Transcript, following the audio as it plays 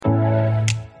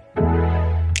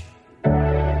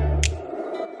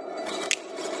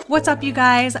What's up, you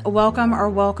guys?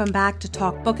 Welcome back to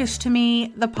Talk Bookish to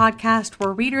Me, the podcast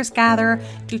where readers gather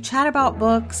to chat about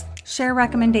books, share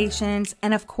recommendations,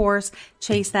 and of course,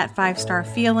 chase that 5-star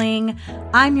feeling.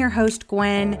 I'm your host,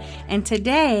 Gwen, and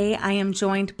today I am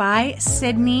joined by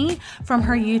Sydney from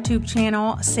her YouTube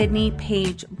channel, Sydney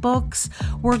Page Books.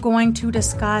 We're going to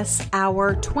discuss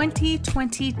our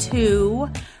 2022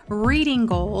 reading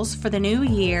goals for the new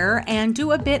year and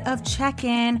do a bit of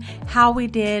check-in how we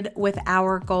did with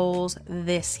our goals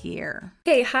this year.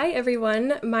 Okay, hi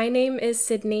everyone. My name is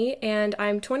Sydney and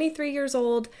I'm 23 years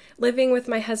old, living with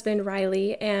my husband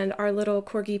Riley and our little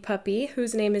corgi puppy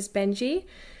whose name is Benji.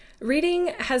 Reading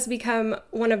has become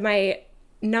one of my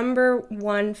number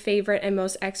one favorite and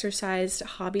most exercised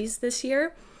hobbies this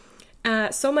year.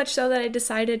 So much so that I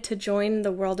decided to join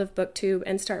the world of BookTube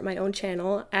and start my own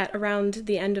channel at around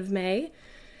the end of May.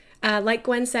 Like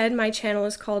Gwen said, my channel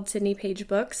is called Sydney Page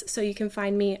Books, so you can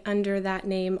find me under that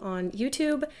name on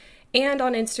YouTube and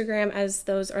on Instagram, as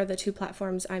those are the two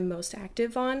platforms I'm most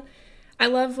active on. I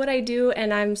love what I do,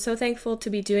 and I'm so thankful to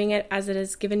be doing it, as it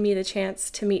has given me the chance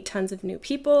to meet tons of new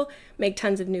people, make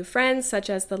tons of new friends, such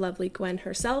as the lovely Gwen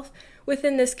herself,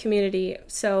 within this community.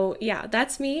 So yeah,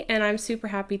 that's me, and I'm super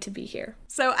happy to be here.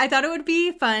 So I thought it would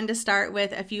be fun to start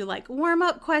with a few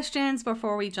warm-up questions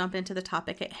before we jump into the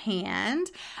topic at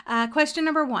hand. Question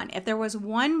number 1, if there was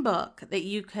one book that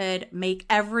you could make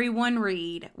everyone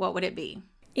read, what would it be?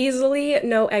 Easily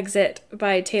No Exit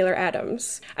by Taylor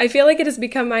Adams. I feel like it has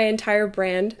become my entire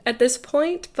brand at this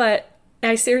point, but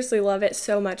I seriously love it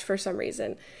so much for some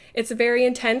reason. It's a very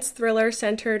intense thriller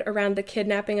centered around the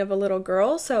kidnapping of a little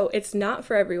girl, so it's not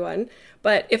for everyone.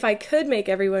 But if I could make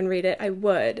everyone read it, I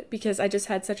would, because I just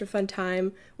had such a fun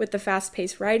time with the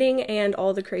fast-paced writing and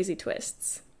all the crazy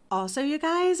twists. Also, you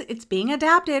guys, it's being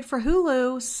adapted for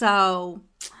Hulu, so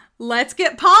let's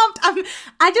get pumped.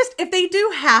 If they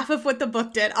do half of what the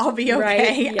book did, I'll be okay.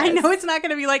 Right, yes. I know it's not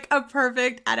going to be a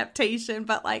perfect adaptation,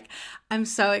 but I'm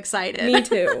so excited. Me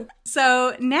too.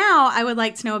 So now I would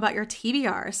like to know about your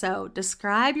TBR. So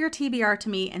describe your TBR to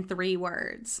me in 3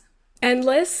 words.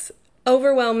 Endless,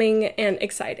 overwhelming, and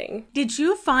exciting. Did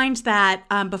you find that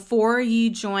before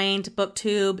you joined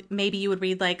BookTube, maybe you would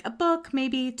read a book,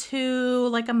 maybe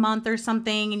 2, a month or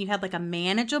something, and you had a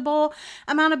manageable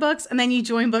amount of books, and then you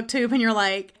join BookTube and you're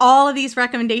all of these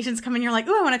recommendations come in, you're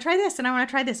ooh, I want to try this and I want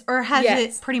to try this, or has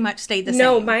it pretty much stayed the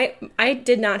same? No, I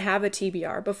did not have a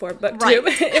TBR before BookTube.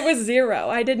 Right. It was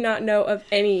 0. I did not know of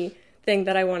anything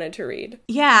that I wanted to read.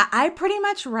 Yeah, I pretty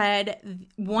much read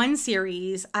one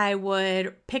series. I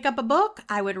would pick up a book,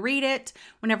 I would read it.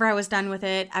 Whenever I was done with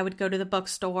it, I would go to the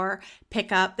bookstore,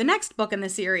 pick up the next book in the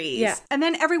series. Yeah. And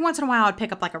then every once in a while, I'd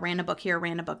pick up a random book here, a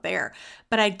random book there.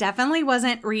 But I definitely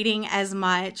wasn't reading as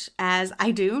much as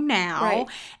I do now. Right.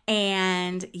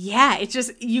 And yeah, it's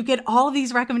just, you get all of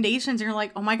these recommendations and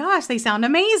you're oh my gosh, they sound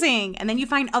amazing. And then you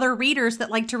find other readers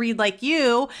that like to read like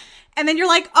you. And then you're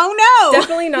oh no.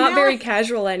 Definitely not very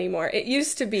casual anymore. It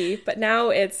used to be, but now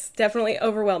it's definitely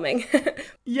overwhelming.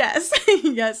 Yes.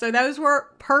 Yes. So those were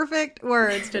perfect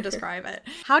words to describe it.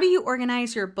 How do you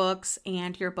organize your books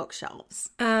and your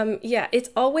bookshelves? Yeah, it's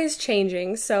always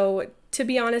changing. So to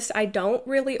be honest, I don't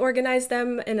really organize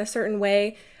them in a certain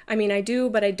way. I mean, I do,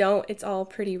 but I don't. It's all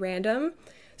pretty random.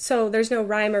 So there's no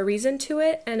rhyme or reason to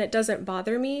it, and it doesn't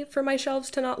bother me for my shelves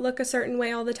to not look a certain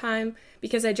way all the time,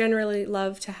 because I generally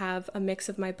love to have a mix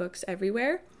of my books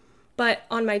everywhere. But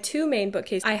on my 2 main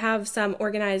bookcases, I have some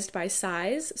organized by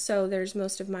size. So there's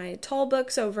most of my tall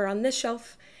books over on this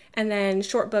shelf, and then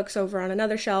short books over on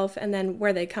another shelf, and then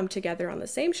where they come together on the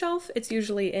same shelf, it's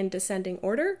usually in descending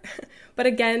order. But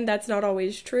again, that's not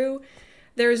always true.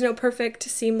 There is no perfect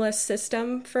seamless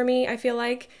system for me, I feel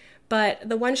like. But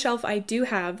the one shelf I do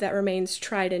have that remains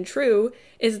tried and true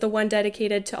is the one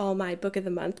dedicated to all my Book of the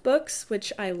Month books,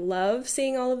 which I love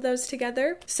seeing all of those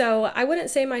together. So I wouldn't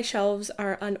say my shelves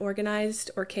are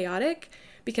unorganized or chaotic,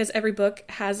 because every book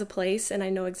has a place and I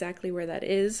know exactly where that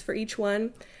is for each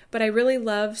one. But I really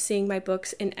love seeing my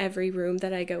books in every room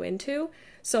that I go into.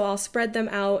 So I'll spread them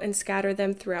out and scatter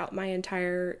them throughout my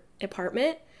entire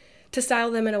apartment to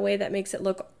style them in a way that makes it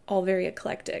look all very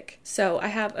eclectic. So I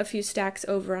have a few stacks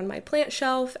over on my plant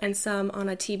shelf and some on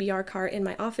a TBR cart in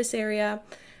my office area,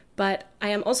 but I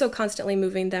am also constantly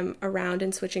moving them around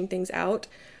and switching things out.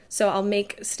 So I'll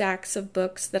make stacks of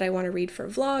books that I want to read for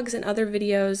vlogs and other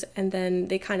videos, and then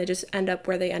they kind of just end up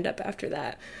where they end up after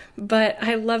that. But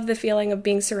I love the feeling of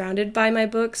being surrounded by my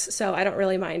books, so I don't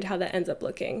really mind how that ends up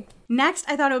looking. Next,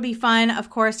 I thought it would be fun, of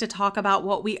course, to talk about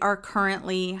what we are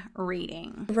currently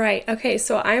reading. Right. Okay.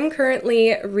 So I'm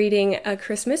currently reading A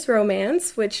Christmas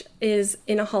Romance, which is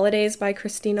In a Holidays by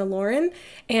Christina Lauren,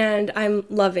 and I'm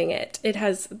loving it. It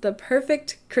has the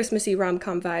perfect Christmassy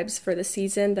rom-com vibes for the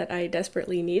season that I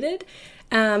desperately needed.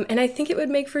 And I think it would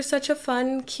make for such a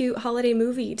fun, cute holiday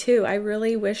movie, too. I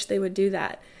really wish they would do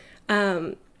that.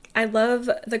 I love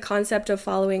the concept of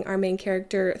following our main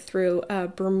character through a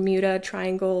Bermuda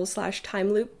Triangle /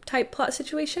 time loop type plot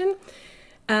situation.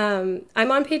 I'm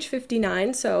on page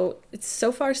 59, so it's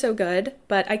so far so good,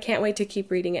 but I can't wait to keep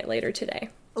reading it later today.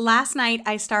 Last night,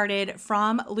 I started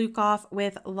From Lukov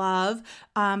with Love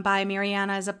by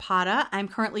Mariana Zapata. I'm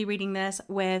currently reading this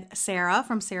with Sarah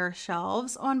from Sarah's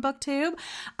Shelves on BookTube.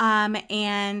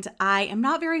 And I am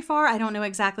not very far. I don't know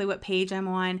exactly what page I'm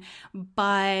on,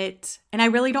 and I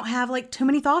really don't have like too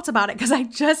many thoughts about it because I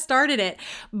just started it.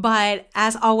 But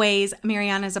as always,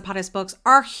 Mariana Zapata's books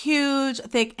are huge,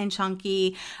 thick, and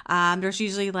chunky. There's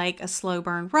usually like a slow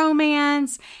burn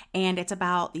romance, and it's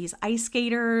about these ice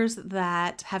skaters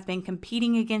that have been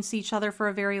competing against each other for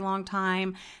a very long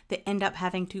time that end up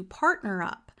having to partner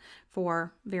up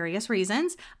for various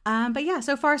reasons. But yeah,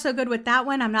 so far so good with that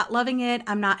one. I'm not loving it.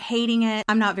 I'm not hating it.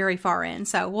 I'm not very far in.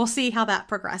 So we'll see how that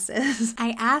progresses.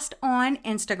 I asked on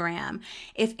Instagram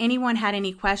if anyone had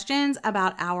any questions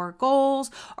about our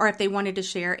goals or if they wanted to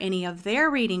share any of their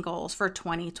reading goals for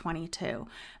 2022.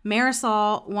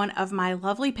 Marisol, one of my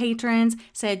lovely patrons,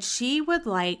 said she would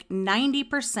like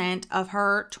 90% of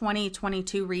her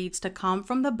 2022 reads to come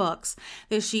from the books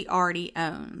that she already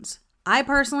owns. I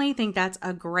personally think that's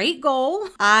a great goal.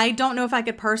 I don't know if I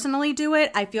could personally do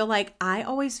it. I feel like I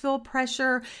always feel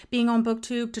pressure being on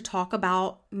BookTube to talk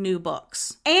about new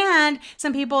books. And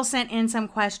some people sent in some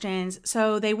questions.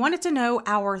 So they wanted to know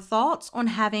our thoughts on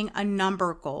having a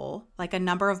number goal, like a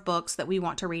number of books that we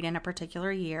want to read in a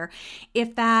particular year,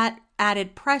 if that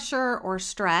added pressure or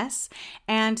stress.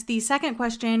 And the second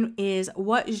question is,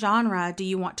 what genre do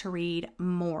you want to read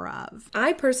more of?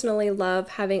 I personally love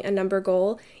having a number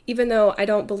goal, even though I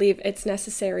don't believe it's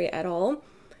necessary at all.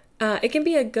 It can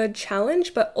be a good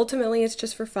challenge, but ultimately it's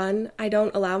just for fun. I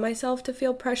don't allow myself to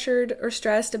feel pressured or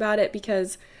stressed about it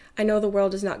because I know the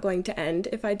world is not going to end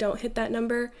if I don't hit that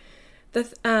number.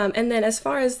 And then as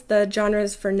far as the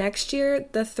genres for next year,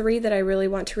 the 3 that I really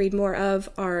want to read more of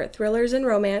are thrillers and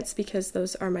romance because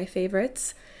those are my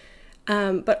favorites.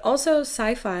 But also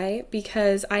sci-fi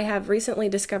because I have recently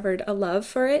discovered a love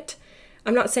for it.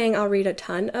 I'm not saying I'll read a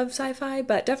ton of sci-fi,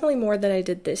 but definitely more than I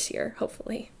did this year,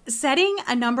 hopefully. Setting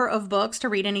a number of books to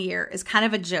read in a year is kind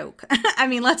of a joke. I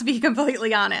mean, let's be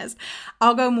completely honest.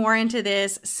 I'll go more into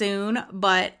this soon,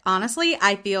 but honestly,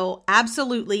 I feel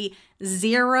absolutely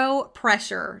zero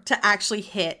pressure to actually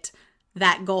hit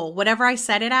that goal. Whatever I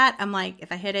set it at, I'm like,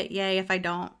 if I hit it, yay. If I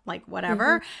don't, like,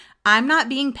 whatever. Mm-hmm. I'm not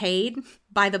being paid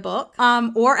by the book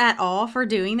or at all for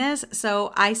doing this.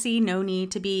 So I see no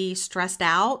need to be stressed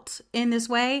out in this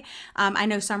way. I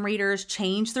know some readers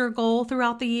change their goal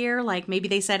throughout the year. Like maybe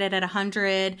they set it at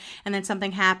 100 and then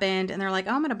something happened and they're like,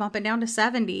 oh, I'm going to bump it down to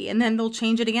 70. And then they'll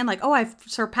change it again. Like, oh, I've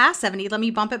surpassed 70. Let me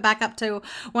bump it back up to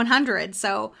 100.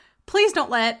 So please don't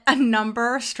let a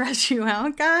number stress you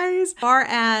out, guys. As far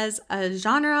as a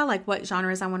genre, like what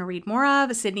genres I want to read more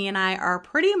of, Sydney and I are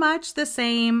pretty much the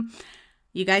same.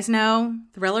 You guys know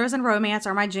thrillers and romance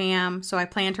are my jam, so I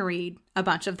plan to read a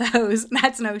bunch of those.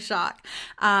 That's no shock.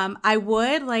 I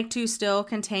would like to still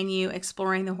continue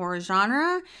exploring the horror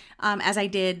genre as I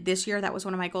did this year. That was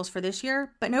one of my goals for this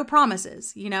year, but no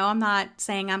promises. You know, I'm not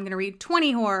saying I'm going to read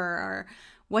 20 horror or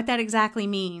what that exactly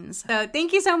means. So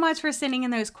thank you so much for sending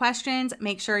in those questions.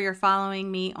 Make sure you're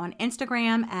following me on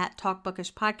Instagram at Talk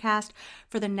Bookish Podcast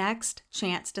for the next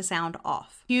chance to sound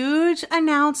off. Huge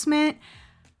announcement.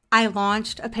 I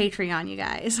launched a Patreon, you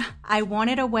guys. I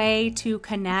wanted a way to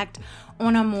connect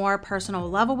on a more personal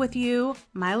level with you,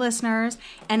 my listeners,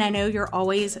 and I know you're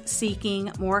always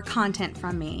seeking more content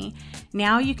from me.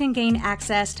 Now you can gain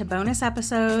access to bonus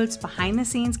episodes, behind the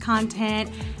scenes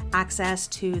content, access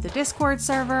to the Discord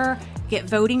server, get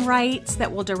voting rights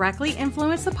that will directly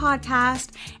influence the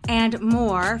podcast, and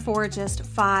more for just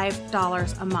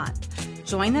 $5 a month.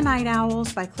 Join the Night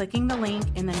Owls by clicking the link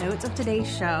in the notes of today's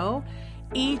show.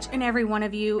 Each and every one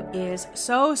of you is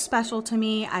so special to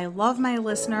me. I love my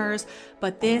listeners,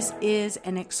 but this is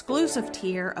an exclusive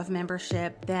tier of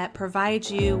membership that provides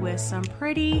you with some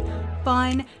pretty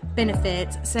fun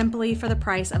benefits simply for the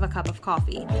price of a cup of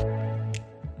coffee.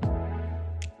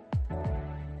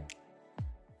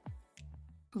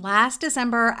 Last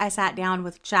December, I sat down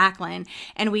with Jacqueline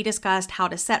and we discussed how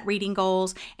to set reading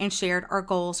goals and shared our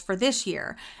goals for this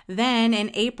year. Then in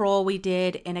April, we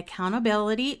did an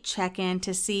accountability check-in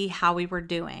to see how we were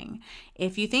doing.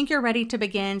 If you think you're ready to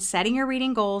begin setting your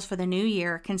reading goals for the new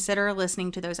year, consider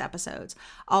listening to those episodes.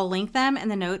 I'll link them in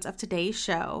the notes of today's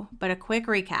show, but a quick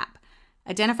recap.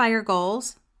 Identify your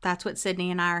goals. That's what Sydney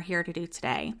and I are here to do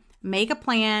today. Make a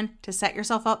plan to set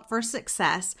yourself up for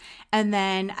success. And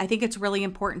then I think it's really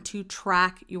important to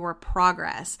track your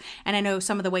progress. And I know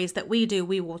some of the ways that we do,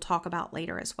 we will talk about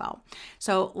later as well.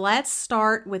 So let's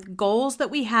start with goals that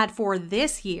we had for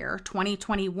this year,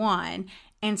 2021,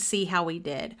 and see how we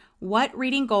did. What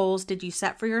reading goals did you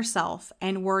set for yourself,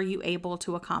 and were you able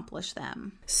to accomplish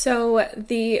them? So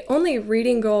the only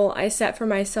reading goal I set for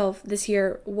myself this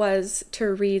year was to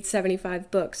read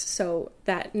 75 books, so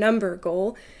that number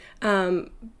goal.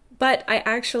 But I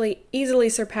actually easily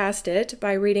surpassed it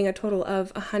by reading a total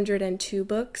of 102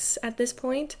 books at this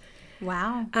point.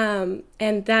 Wow.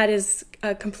 And that is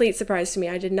a complete surprise to me.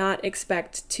 I did not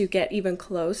expect to get even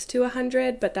close to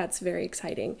 100, but that's very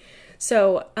exciting.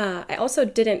 So I also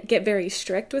didn't get very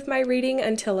strict with my reading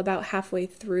until about halfway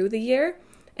through the year.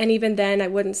 And even then, I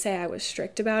wouldn't say I was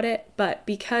strict about it. But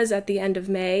because at the end of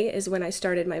May is when I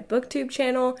started my BookTube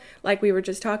channel, like we were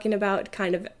just talking about, it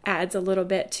kind of adds a little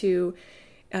bit to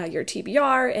your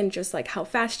TBR and just like how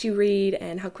fast you read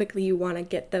and how quickly you want to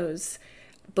get those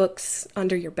books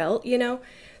under your belt, you know?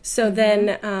 So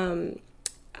then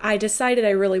I decided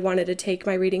I really wanted to take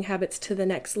my reading habits to the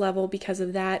next level because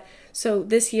of that. So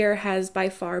this year has by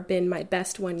far been my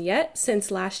best one yet. Since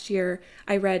last year,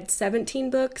 I read 17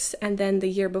 books, and then the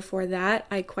year before that,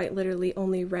 I quite literally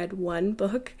only read one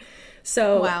book.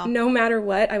 So wow. No matter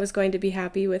what, I was going to be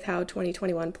happy with how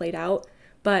 2021 played out.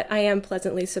 But I am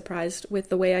pleasantly surprised with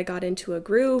the way I got into a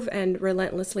groove and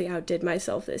relentlessly outdid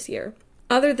myself this year.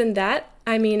 Other than that,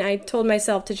 I mean, I told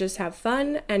myself to just have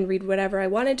fun and read whatever I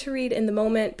wanted to read in the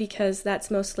moment because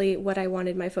that's mostly what I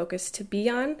wanted my focus to be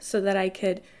on so that I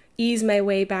could ease my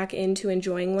way back into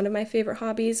enjoying one of my favorite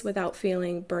hobbies without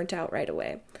feeling burnt out right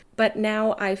away. But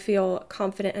now I feel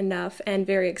confident enough and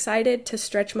very excited to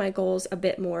stretch my goals a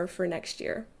bit more for next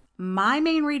year. My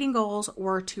main reading goals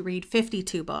were to read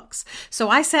 52 books. So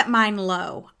I set mine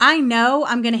low. I know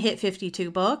I'm going to hit 52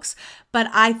 books, but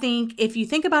I think if you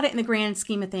think about it in the grand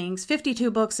scheme of things, 52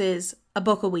 books is a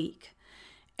book a week.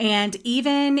 And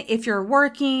even if you're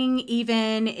working,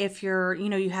 even if you're,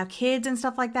 you have kids and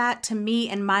stuff like that, to me,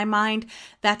 in my mind,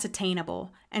 that's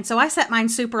attainable. And so I set mine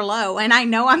super low and I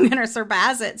know I'm going to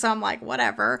surpass it. So I'm like,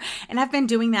 whatever. And I've been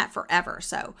doing that forever.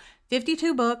 So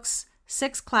 52 books,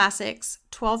 6 classics,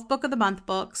 12 book of the month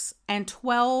books, and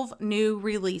 12 new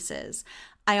releases.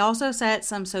 I also set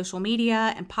some social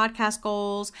media and podcast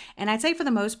goals, and I'd say for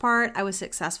the most part, I was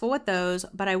successful with those,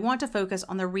 but I want to focus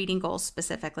on the reading goals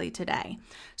specifically today.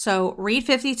 So read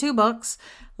 52 books.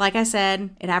 Like I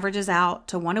said, it averages out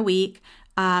to one a week.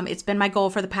 It's been my goal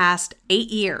for the past 8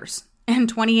 years. In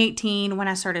 2018, when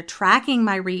I started tracking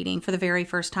my reading for the very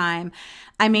first time,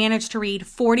 I managed to read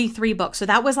 43 books. So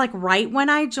that was like right when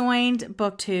I joined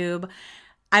BookTube.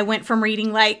 I went from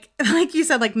reading like you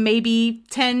said, like maybe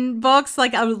 10 books,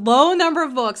 like a low number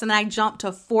of books. And then I jumped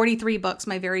to 43 books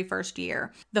my very first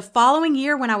year. The following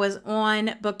year, when I was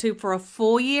on BookTube for a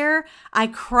full year, I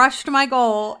crushed my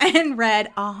goal and read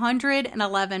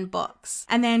 111 books.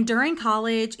 And then during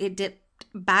college, it dipped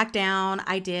back down.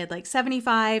 I did like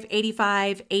 75,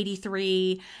 85,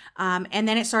 83. And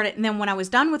then when I was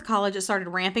done with college, it started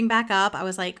ramping back up. I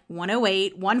was like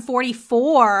 108,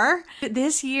 144.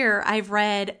 This year, I've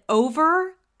read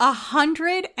over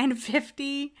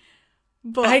 150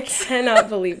 books. I cannot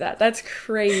believe that. That's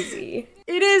crazy.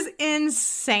 It is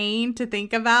insane to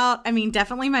think about. I mean,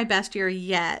 definitely my best year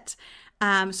yet.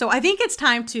 So I think it's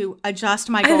time to adjust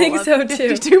my goal. I think so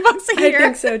too. 52 books a year. I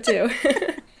think so too.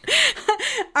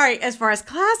 All right, as far as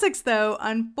classics though,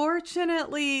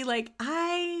 unfortunately,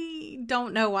 I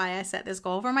don't know why I set this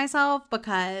goal for myself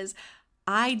because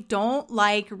I don't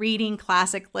like reading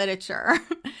classic literature.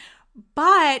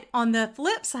 But on the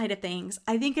flip side of things,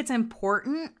 I think it's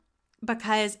important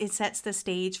because it sets the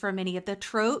stage for many of the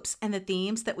tropes and the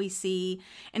themes that we see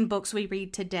in books we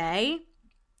read today.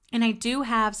 And I do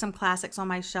have some classics on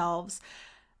my shelves,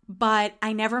 but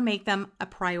I never make them a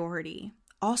priority.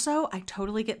 Also, I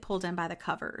totally get pulled in by the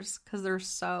covers because they're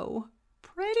so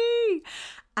pretty.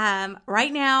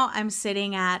 Right now, I'm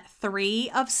sitting at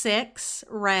 3 of 6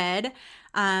 read.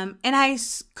 And I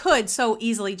could so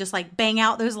easily just bang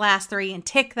out those last 3 and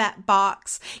tick that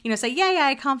box, say, yeah,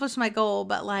 I accomplished my goal.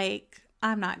 But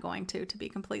I'm not going to be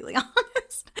completely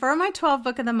honest. For my 12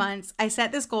 book of the months, I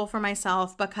set this goal for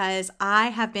myself because I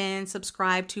have been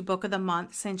subscribed to Book of the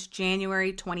Month since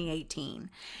January 2018.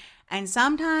 And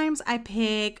sometimes I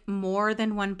pick more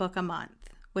than one book a month.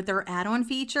 With their add-on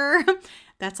feature,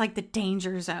 that's like the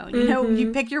danger zone. You know,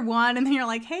 you pick your one and then you're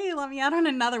like, hey, let me add on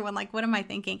another one. Like, what am I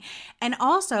thinking? And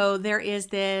also there is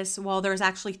this, well, there's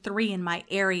actually 3 in my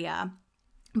area.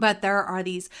 But there are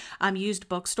these used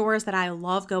bookstores that I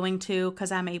love going to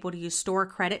because I'm able to use store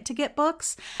credit to get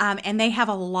books. And they have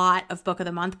a lot of Book of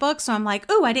the Month books. So I'm like,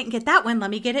 oh, I didn't get that one. Let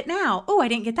me get it now. Oh, I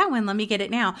didn't get that one. Let me get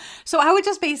it now. So I would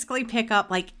just basically pick up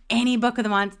like any book of the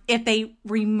month if they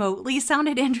remotely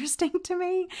sounded interesting to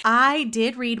me. I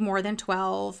did read more than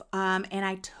 12. And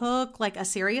I took like a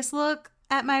serious look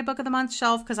at my Book of the Month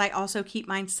shelf because I also keep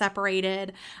mine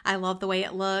separated. I love the way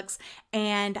it looks.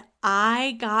 And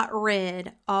I got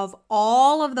rid of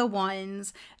all of the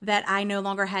ones that I no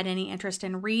longer had any interest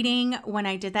in reading when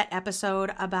I did that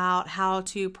episode about how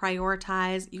to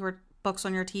prioritize your books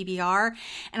on your TBR.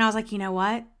 And I was like, you know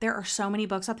what? There are so many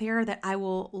books up here that I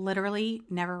will literally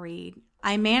never read.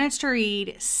 I managed to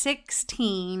read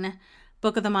 16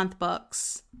 Book of the Month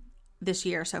books this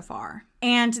year so far.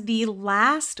 And the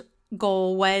last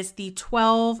goal was the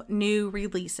 12 new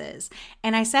releases.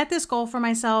 And I set this goal for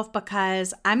myself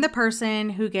because I'm the person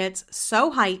who gets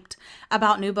so hyped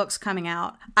about new books coming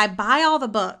out. I buy all the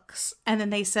books and then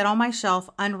they sit on my shelf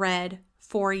unread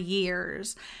for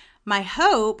years. My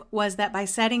hope was that by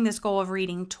setting this goal of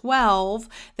reading 12,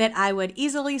 that I would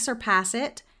easily surpass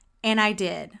it. And I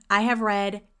did. I have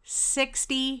read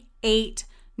 68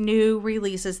 new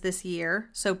releases this year.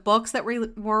 So books that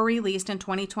were released in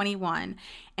 2021.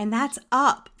 And that's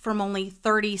up from only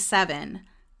 37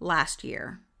 last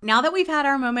year. Now that we've had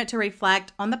our moment to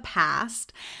reflect on the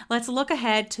past, let's look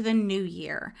ahead to the new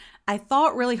year. I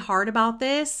thought really hard about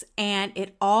this, and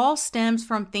it all stems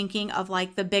from thinking of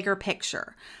like the bigger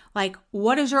picture. Like,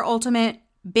 what is your ultimate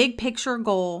big picture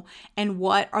goal, and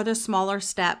what are the smaller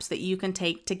steps that you can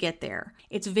take to get there?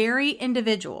 It's very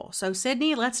individual. So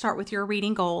Sydney, let's start with your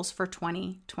reading goals for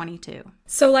 2022.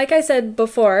 So like I said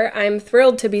before, I'm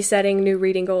thrilled to be setting new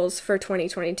reading goals for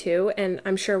 2022, and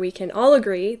I'm sure we can all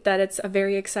agree that it's a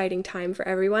very exciting time for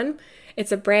everyone.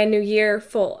 It's a brand new year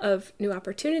full of new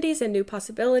opportunities and new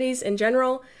possibilities in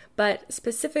general, but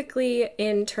specifically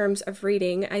in terms of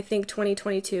reading, I think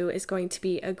 2022 is going to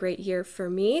be a great year for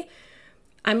me.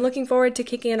 I'm looking forward to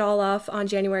kicking it all off on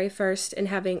January 1st and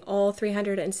having all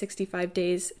 365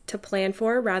 days to plan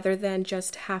for rather than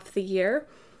just half the year.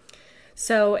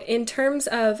 So in terms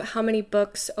of how many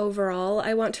books overall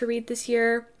I want to read this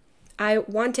year, I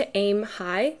want to aim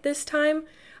high this time.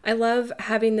 I love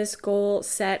having this goal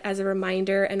set as a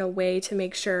reminder and a way to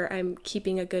make sure I'm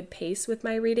keeping a good pace with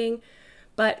my reading.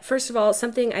 But first of all,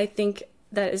 something I think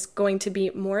that is going to be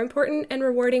more important and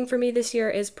rewarding for me this year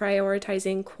is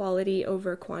prioritizing quality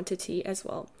over quantity as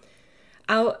well.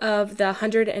 Out of the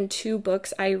 102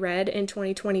 books I read in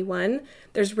 2021,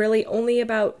 there's really only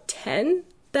about 10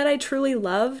 that I truly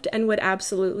loved and would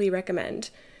absolutely recommend.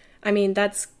 I mean,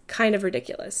 that's kind of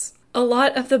ridiculous. A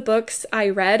lot of the books I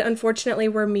read, unfortunately,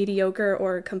 were mediocre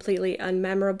or completely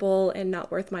unmemorable and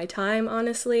not worth my time,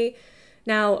 honestly.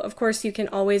 Now, of course, you can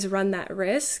always run that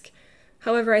risk.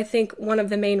 However, I think one of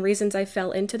the main reasons I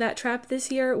fell into that trap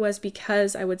this year was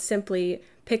because I would simply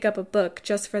pick up a book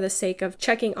just for the sake of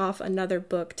checking off another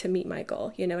book to meet my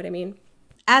goal. You know what I mean?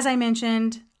 As I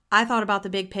mentioned, I thought about the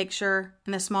big picture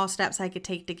and the small steps I could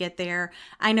take to get there.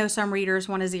 I know some readers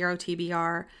want a 0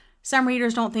 TBR. Some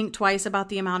readers don't think twice about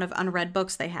the amount of unread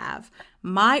books they have.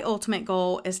 My ultimate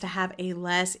goal is to have a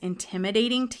less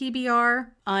intimidating TBR.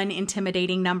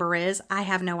 Unintimidating number is, I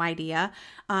have no idea.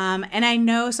 And I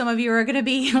know some of you are going to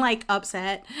be like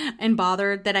upset and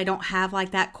bothered that I don't have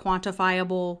like that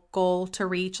quantifiable goal to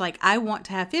reach. Like I want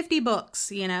to have 50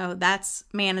 books, you know, that's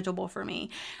manageable for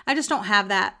me. I just don't have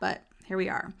that, but here we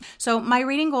are. So my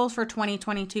reading goals for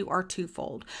 2022 are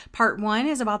twofold. Part 1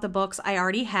 is about the books I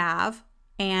already have.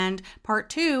 And part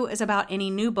 2 is about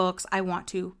any new books I want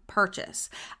to purchase.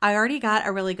 I already got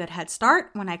a really good head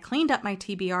start when I cleaned up my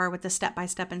TBR with the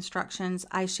step-by-step instructions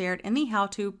I shared in the How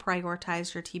to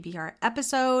Prioritize Your TBR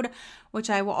episode, which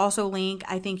I will also link.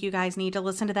 I think you guys need to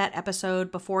listen to that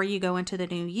episode before you go into the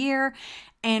new year.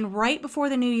 And right before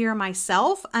the new year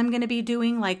myself, I'm going to be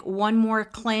doing like one more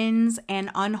cleanse and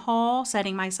unhaul,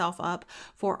 setting myself up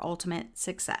for ultimate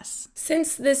success.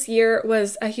 Since this year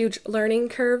was a huge learning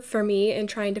curve for me in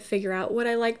trying to figure out what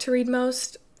I like to read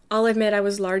most, I'll admit I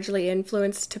was largely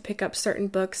influenced to pick up certain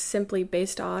books simply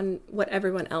based on what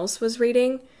everyone else was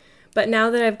reading. But now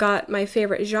that I've got my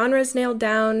favorite genres nailed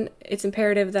down, it's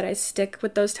imperative that I stick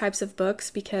with those types of books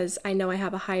because I know I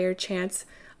have a higher chance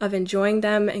of enjoying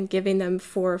them and giving them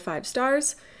 4 or 5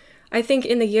 stars. I think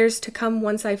in the years to come,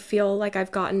 once I feel like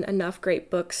I've gotten enough great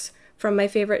books from my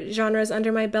favorite genres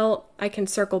under my belt, I can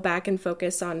circle back and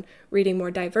focus on reading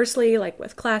more diversely, like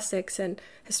with classics and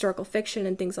historical fiction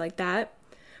and things like that.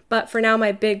 But for now,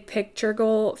 my big picture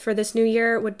goal for this new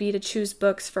year would be to choose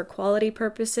books for quality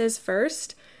purposes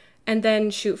first, and then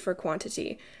shoot for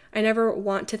quantity. I never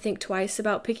want to think twice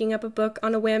about picking up a book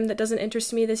on a whim that doesn't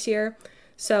interest me this year.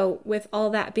 So with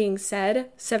all that being said,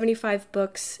 75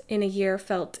 books in a year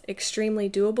felt extremely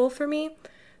doable for me.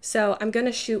 So I'm going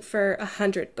to shoot for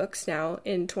 100 books now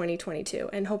in 2022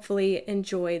 and hopefully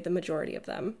enjoy the majority of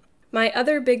them. My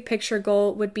other big picture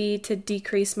goal would be to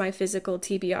decrease my physical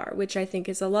TBR, which I think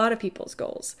is a lot of people's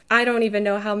goals. I don't even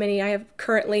know how many I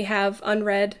currently have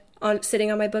unread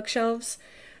sitting on my bookshelves.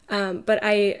 But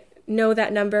I know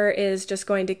that number is just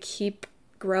going to keep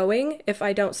growing if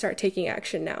I don't start taking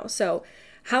action now. So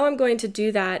how I'm going to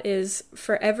do that is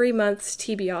for every month's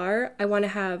TBR, I want to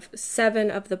have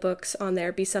 7 of the books on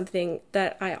there be something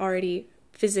that I already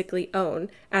physically own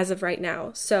as of right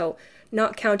now. So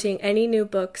not counting any new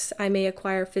books I may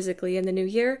acquire physically in the new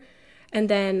year. And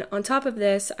then on top of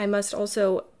this, I must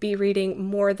also be reading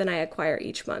more than I acquire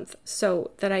each month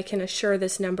so that I can assure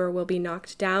this number will be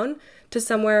knocked down to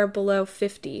somewhere below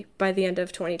 50 by the end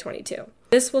of 2022.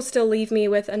 This will still leave me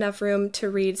with enough room to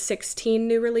read 16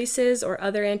 new releases or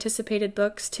other anticipated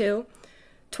books too,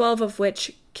 12 of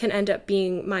which can end up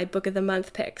being my book of the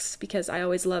month picks because I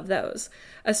always love those,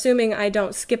 assuming I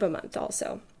don't skip a month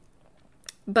also.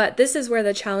 But this is where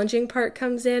the challenging part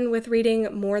comes in with reading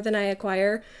more than I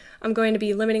acquire. I'm going to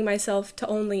be limiting myself to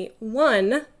only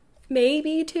 1,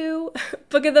 maybe 2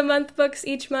 book of the month books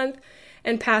each month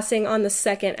and passing on the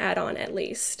second add-on at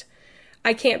least.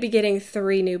 I can't be getting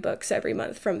 3 new books every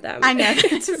month from them. I know.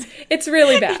 It's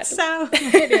really bad.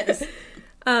 It is.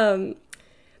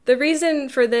 The reason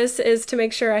for this is to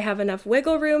make sure I have enough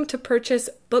wiggle room to purchase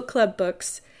book club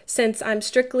books since I'm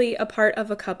strictly a part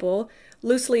of a couple,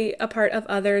 loosely a part of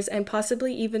others, and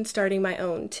possibly even starting my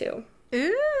own too.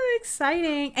 Ooh,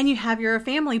 exciting. And you have your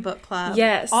family book club.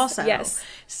 Yes. Also. Yes.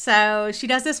 So she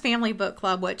does this family book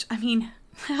club, which, I mean,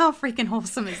 how freaking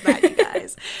wholesome is that, you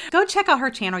guys? Go check out her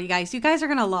channel, you guys. You guys are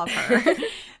going to love her.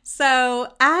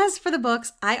 So as for the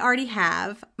books I already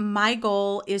have, my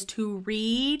goal is to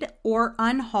read or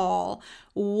unhaul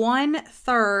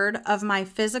 1/3 of my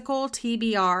physical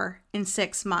TBR in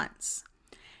 6 months.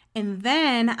 And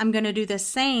then I'm going to do the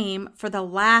same for the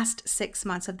last 6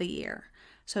 months of the year.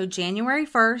 So January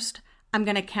 1st, I'm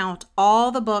going to count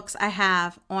all the books I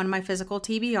have on my physical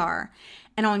TBR.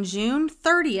 And on June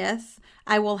 30th,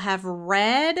 I will have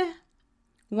read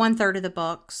 1/3 of the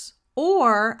books,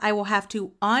 or I will have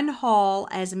to unhaul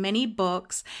as many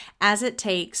books as it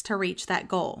takes to reach that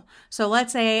goal. So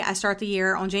let's say I start the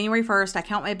year on January 1st, I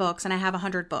count my books and I have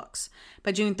 100 books.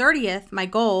 But June 30th, my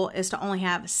goal is to only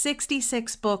have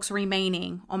 66 books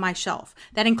remaining on my shelf.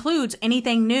 That includes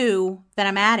anything new that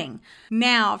I'm adding.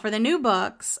 Now, for the new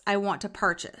books I want to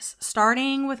purchase,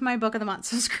 starting with my Book of the Month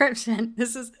subscription.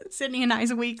 This is Sydney and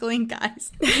I's week link,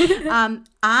 guys.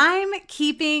 I'm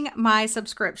keeping my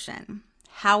subscription.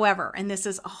 However, and this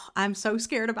is, I'm so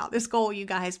scared about this goal, you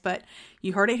guys, but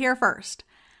you heard it here first.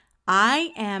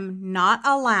 I am not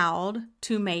allowed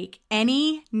to make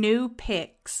any new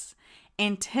picks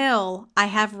until I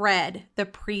have read the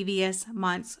previous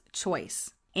month's choice.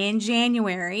 In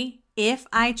January, if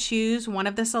I choose one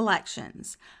of the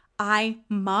selections, I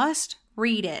must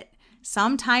read it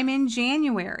sometime in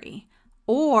January,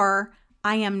 or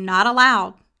I am not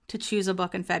allowed to choose a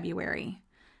book in February,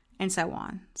 and so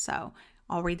on. So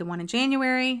I'll read the one in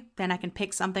January, then I can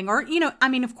pick something, or,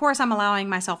 of course I'm allowing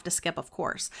myself to skip, of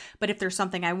course, but if there's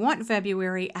something I want in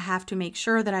February, I have to make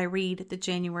sure that I read the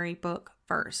January book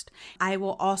first. I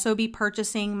will also be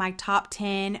purchasing my top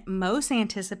 10 most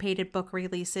anticipated book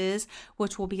releases,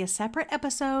 which will be a separate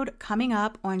episode coming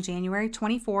up on January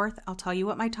 24th. I'll tell you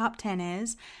what my top 10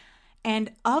 is.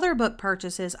 And other book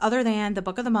purchases other than the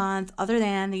Book of the Month, other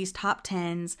than these top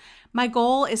 10s, my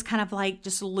goal is kind of like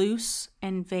just loose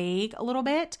and vague a little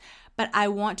bit, but I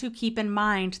want to keep in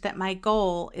mind that my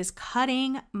goal is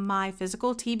cutting my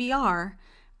physical TBR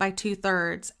by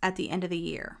 2/3 at the end of the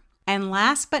year. And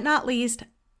last but not least,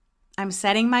 I'm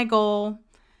setting my goal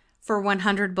for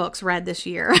 100 books read this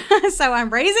year. So I'm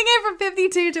raising it from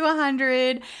 52 to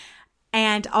 100.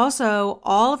 And also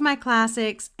all of my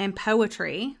classics and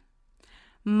poetry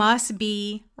must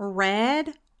be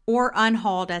read or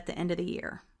unhauled at the end of the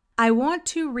year. I want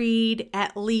to read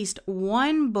at least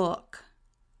one book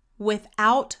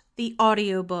without the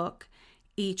audiobook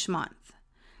each month.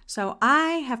 So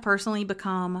I have personally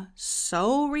become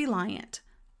so reliant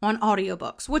on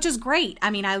audiobooks, which is great. I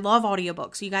mean, I love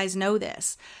audiobooks. You guys know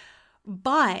this.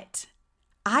 But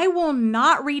I will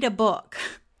not read a book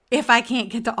if I can't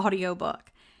get the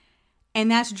audiobook. And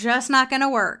that's just not going to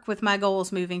work with my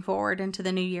goals moving forward into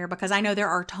the new year, because I know there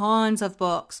are tons of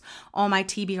books on my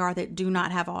TBR that do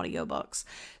not have audiobooks.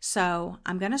 So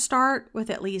I'm going to start with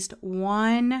at least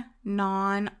one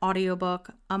non-audiobook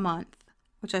a month,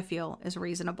 which I feel is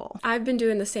reasonable. I've been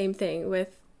doing the same thing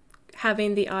with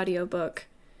having the audiobook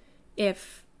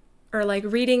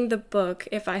reading the book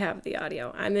if I have the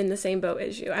audio. I'm in the same boat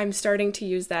as you. I'm starting to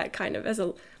use that kind of as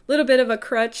a little bit of a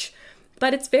crutch,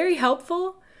 but it's very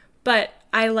helpful. But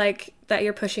I like that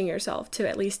you're pushing yourself to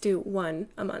at least do one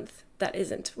a month that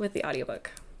isn't with the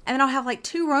audiobook. And then I'll have like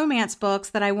 2 romance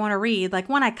books that I want to read, like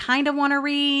one I kind of want to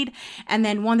read and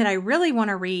then one that I really want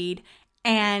to read.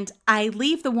 And I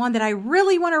leave the one that I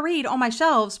really want to read on my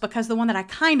shelves because the one that I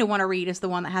kind of want to read is the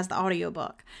one that has the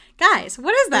audiobook. Guys,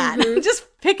 what is that? Mm-hmm. Just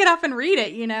pick it up and read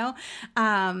it,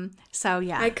 So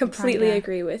yeah. I completely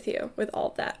agree with you with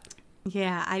all of that.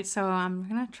 Yeah, so I'm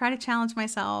going to try to challenge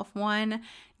myself, one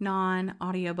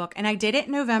non-audiobook. And I did it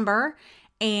in November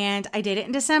and I did it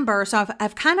in December. So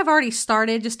I've kind of already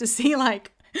started just to see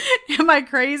am I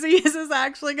crazy? Is this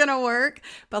actually going to work?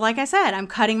 But like I said, I'm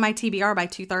cutting my TBR by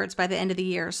 2/3 by the end of the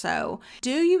year. So do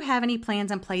you have any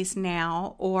plans in place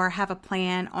now or have a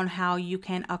plan on how you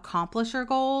can accomplish your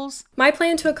goals? My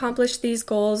plan to accomplish these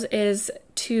goals is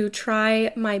to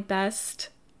try my best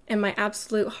and my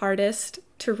absolute hardest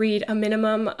to read a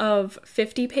minimum of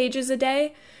 50 pages a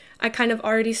day. I kind of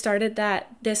already started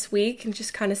that this week and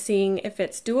just kind of seeing if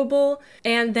it's doable.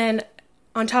 And then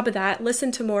on top of that,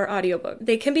 listen to more audiobooks.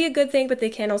 They can be a good thing, but they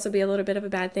can also be a little bit of a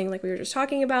bad thing like we were just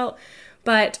talking about.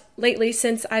 But lately,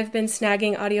 since I've been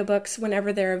snagging audiobooks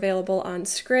whenever they're available on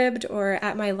Scribd or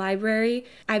at my library,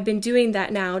 I've been doing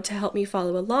that now to help me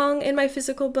follow along in my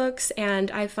physical books,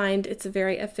 and I find it's a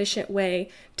very efficient way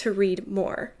to read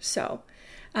more. So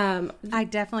I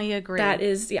definitely agree. That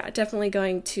is, definitely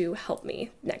going to help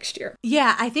me next year.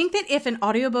 Yeah, I think that if an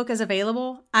audiobook is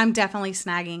available, I'm definitely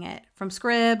snagging it from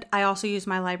Scribd. I also use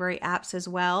my library apps as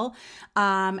well.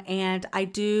 And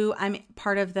I'm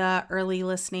part of the early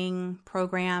listening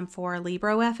program for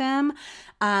Libro FM.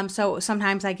 So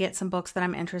sometimes I get some books that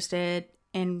I'm interested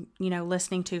in,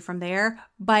 listening to from there.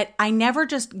 But I never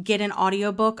just get an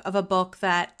audiobook of a book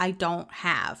that I don't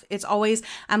have. It's always,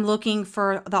 I'm looking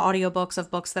for the audiobooks of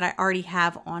books that I already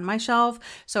have on my shelf.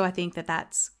 So I think that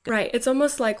that's good. Right. It's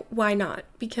almost like, why not?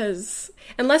 Because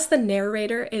unless the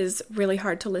narrator is really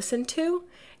hard to listen to,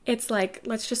 it's like,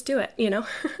 let's just do it,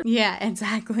 Yeah,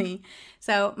 exactly.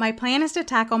 So my plan is to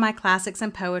tackle my classics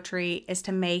and poetry is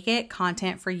to make it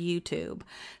content for YouTube.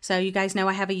 So you guys know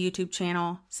I have a YouTube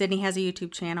channel. Sydney has a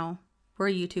YouTube channel. We're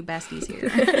YouTube besties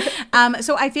here.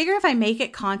 So I figure if I make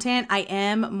it content, I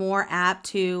am more apt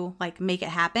to make it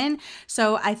happen.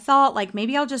 So I thought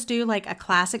maybe I'll just do a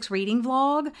classics reading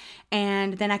vlog,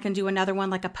 and then I can do another one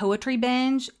like a poetry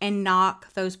binge and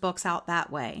knock those books out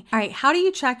that way. All right. How do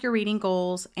you check your reading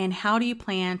goals and how do you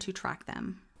plan to track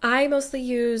them? I mostly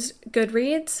use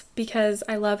Goodreads because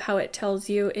I love how it tells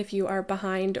you if you are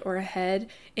behind or ahead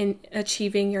in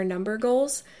achieving your number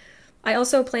goals. I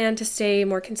also plan to stay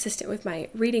more consistent with my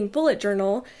reading bullet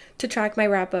journal to track my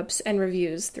wrap-ups and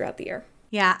reviews throughout the year.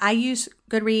 Yeah, I use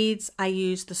Goodreads, I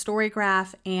use the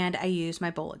Storygraph, and I use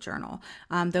my bullet journal.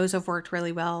 Those have worked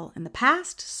really well in the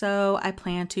past, so I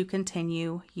plan to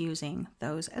continue using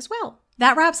those as well.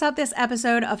 That wraps up this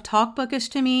episode of Talk Bookish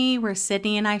to Me, where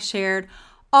Sydney and I shared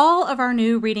all of our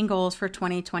new reading goals for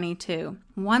 2022.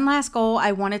 One last goal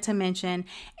I wanted to mention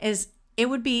is it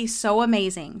would be so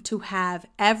amazing to have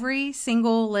every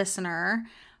single listener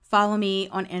follow me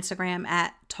on Instagram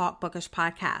at Talk Bookish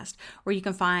Podcast, where you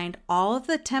can find all of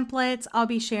the templates I'll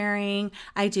be sharing.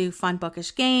 I do fun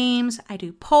bookish games. I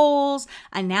do polls,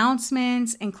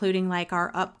 announcements, including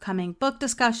our upcoming book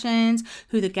discussions,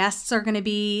 who the guests are going to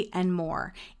be, and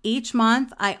more. Each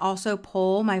month, I also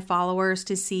poll my followers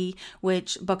to see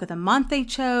which book of the month they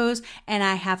chose, and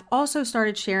I have also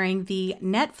started sharing the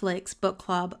Netflix Book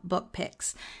Club book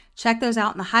picks. Check those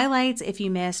out in the highlights if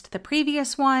you missed the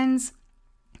previous ones.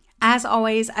 As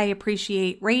always, I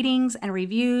appreciate ratings and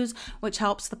reviews, which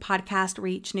helps the podcast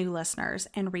reach new listeners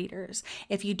and readers.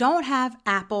 If you don't have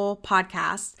Apple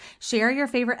Podcasts, share your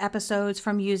favorite episodes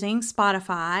from using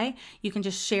Spotify. You can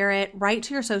just share it right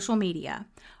to your social media.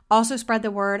 Also spread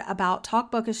the word about Talk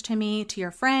Bookish to Me to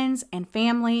your friends and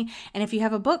family. And if you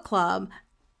have a book club,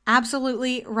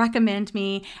 Absolutely recommend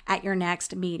me at your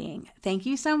next meeting. Thank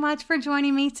you so much for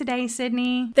joining me today,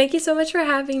 Sydney. Thank you so much for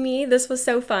having me. This was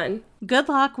so fun. Good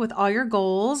luck with all your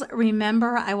goals.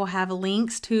 Remember, I will have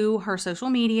links to her social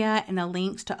media and the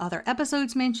links to other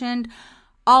episodes mentioned.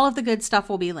 All of the good stuff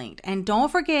will be linked. And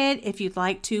don't forget, if you'd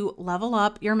like to level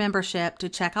up your membership, to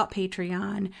check out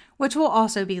Patreon, which will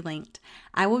also be linked.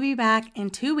 I will be back in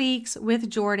 2 weeks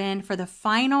with Jordan for the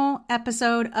final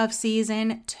episode of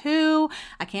season 2.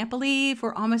 I can't believe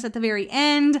we're almost at the very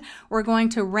end. We're going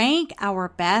to rank our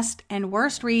best and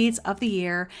worst reads of the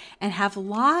year and have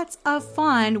lots of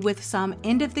fun with some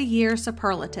end of the year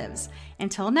superlatives.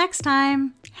 Until next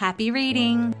time, happy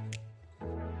reading.